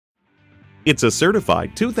It's a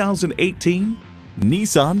certified 2018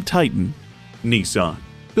 Nissan Titan. Nissan,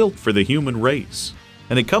 built for the human race.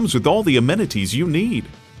 And it comes with all the amenities you need.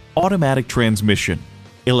 Automatic transmission,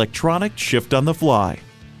 electronic shift on the fly,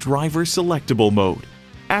 driver selectable mode,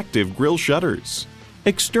 active grille shutters,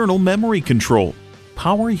 external memory control,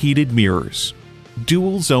 power heated mirrors,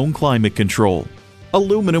 dual zone climate control,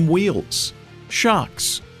 aluminum wheels,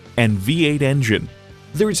 shocks, and V8 engine.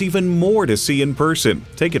 There's even more to see in person.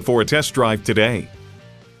 Take it for a test drive today.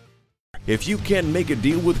 If you can't make a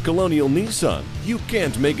deal with Colonial Nissan, you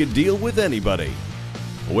can't make a deal with anybody.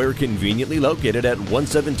 We're conveniently located at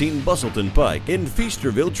 117 Bustleton Pike in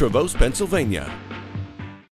Feasterville, Pennsylvania.